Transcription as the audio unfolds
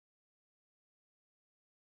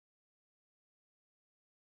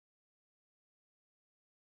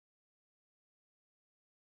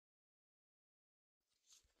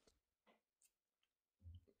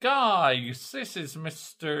Guys, this is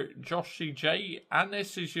Mr. Joshy J, and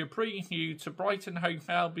this is your preview to Brighton Hove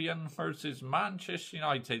Albion versus Manchester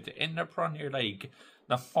United in the Premier League,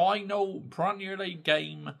 the final Premier League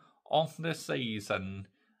game of the season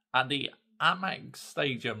at the Amex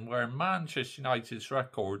Stadium, where Manchester United's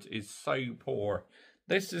record is so poor.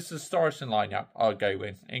 This is the starting lineup I'll go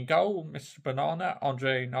with. In goal, Mr. Banana,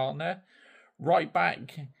 Andre Nana. Right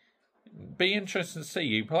back, be interested to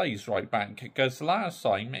see who plays right back, because last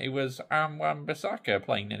time it was Wan-Bissaka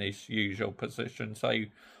playing in his usual position, so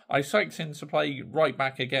I expect him to play right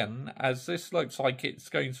back again, as this looks like it's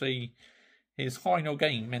going to be his final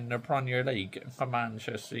game in the Premier League for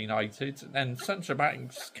Manchester United. Then centre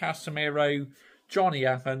backs, Casemiro, Johnny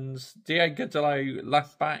Evans, Diego Dalot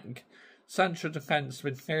left back, central defence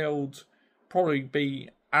midfield, probably be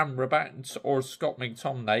Amrabat or Scott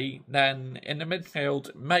McTominay. Then in the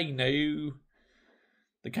midfield, Mainu,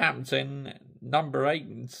 the captain, number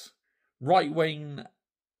 8. Right wing,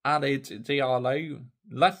 Alid Diallo.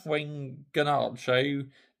 Left wing, Garnacho.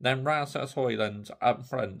 Then Rasmus Højlund up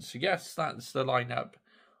front. Yes, that's the lineup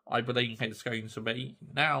I believe it's going to be.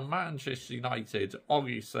 Now, Manchester United,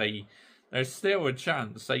 obviously, there's still a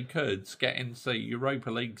chance they could get into the Europa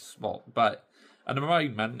League spot, but at the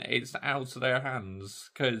moment, it's out of their hands,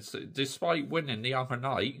 because despite winning the other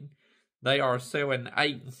night, they are still in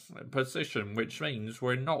 8th position, which means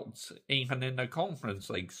we're not even in the Conference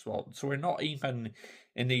League spot. So we're not even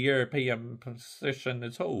in the European position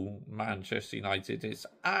at all, Manchester United. It's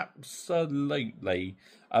absolutely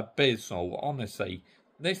abysmal, honestly.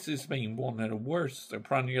 This has been one of the worst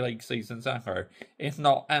Premier League seasons ever, if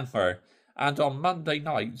not ever. And on Monday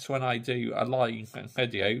nights, when I do a live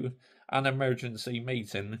video, an emergency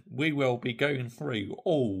meeting, we will be going through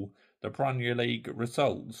all the Premier League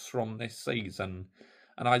results from this season.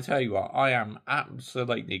 And I tell you what, I am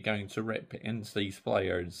absolutely going to rip into these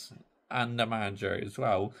players and the manager as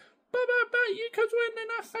well. But you could win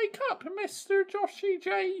an FA Cup, Mr. Joshy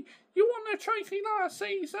J. You won a trophy last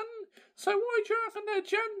season, so why do you have an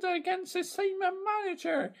agenda against this team and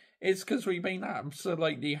manager? It's because we've been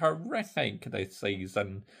absolutely horrific this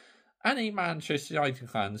season. Any Manchester United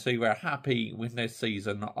fans who are happy with this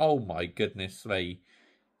season, oh my goodness me.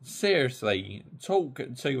 Seriously, talk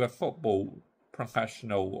to a football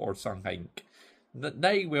professional or something.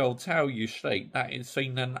 They will tell you straight that it's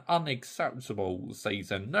been an unacceptable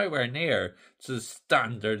season, nowhere near to the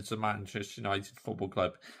standards of Manchester United Football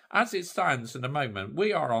Club. As it stands at the moment,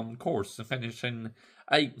 we are on course to finish in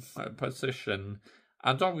 8th position.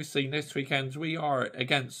 And obviously this weekend we are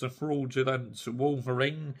against the fraudulent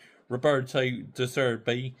Wolverine, Roberto De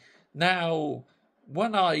Zerbi. Now,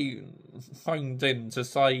 when I phoned in to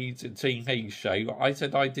say the TV show, I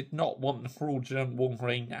said I did not want the fraudulent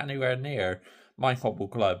Wolverine anywhere near my football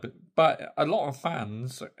club. But a lot of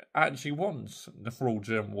fans actually want the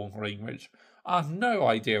fraudulent Wolverine, which I have no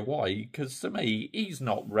idea why, because to me, he's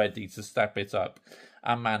not ready to step it up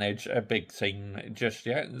and manage a big team just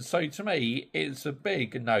yet. So to me, it's a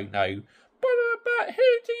big no-no. But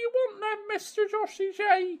who do you want then, Mr. Joshy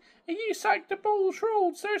J? You sacked the Bulls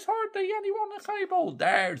rules. There's hardly anyone available.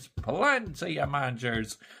 There's plenty of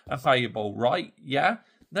managers available, right? Yeah?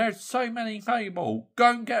 There's so many available. Go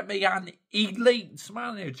and get me an elite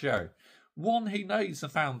manager. One who knows the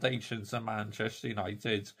foundations of Manchester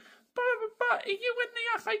United. But if you win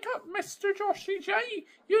the FA Cup, Mr. Joshy J,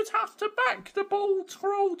 you'd have to back the Bulls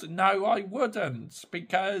rules. No, I wouldn't,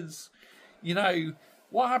 because, you know,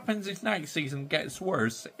 what happens if next season gets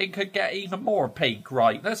worse? It could get even more peak,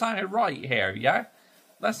 right? Let's have it right here, yeah?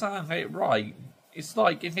 Let's have it right. It's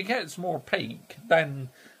like, if it gets more peak, then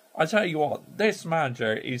I tell you what, this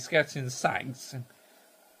manager is getting sacked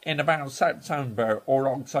in about September or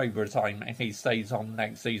October time if he stays on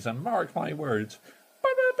next season. Mark my words. But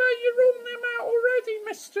you're ruling him out already,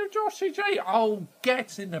 Mr. Joshy J. Oh,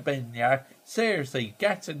 get in the bin, yeah? Seriously,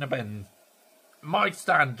 get in the bin. My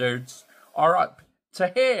standards are up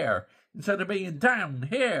to here instead of being down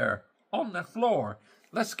here on the floor.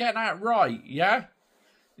 Let's get that right, yeah?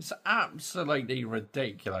 It's absolutely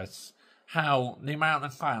ridiculous how the amount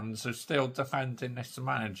of fans are still defending this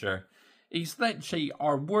manager. He's literally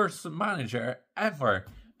our worst manager ever.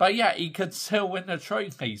 But yeah, he could still win the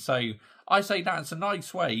trophy, so I say that's a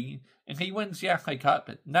nice way. If he wins the FA Cup,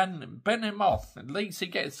 then bin him off. At least he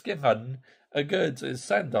gets given a good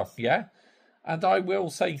send-off, yeah? And I will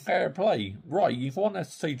say fair play. Right, you've won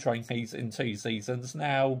us 2 trophies in 2 seasons.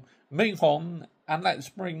 Now, move on and let's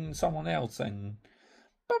bring someone else in.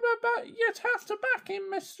 But you'd have to back him,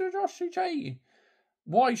 Mr. Joshy J.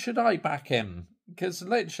 Why should I back him? Because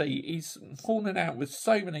literally, he's falling out with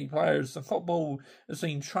so many players. The football has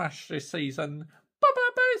been trashed this season. But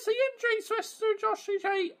there's the injuries, Mr. Joshy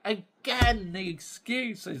J. Again, the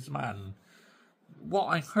excuses, man. What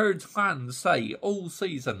I heard fans say all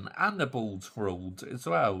season, and the ball's ruled as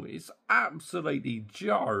well, is absolutely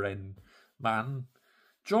jarring, man.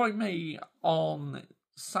 Join me on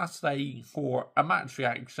Saturday for a match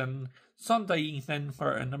reaction, Sunday evening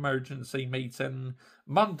for an emergency meeting,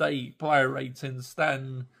 Monday player ratings,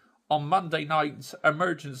 then on Monday night,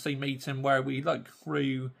 emergency meeting where we look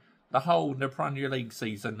through the whole of the Premier League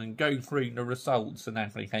season and go through the results and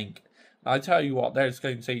everything. I tell you what, there's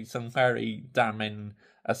going to be some very damning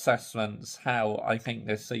assessments how I think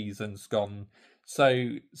this season's gone.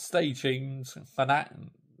 So stay tuned for that.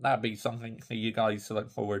 That'd be something for you guys to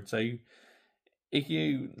look forward to. If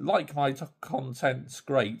you like my content,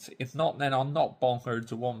 great. If not, then I'm not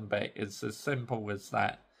bothered one bit. It's as simple as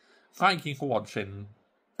that. Thank you for watching.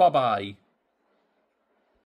 Bye-bye.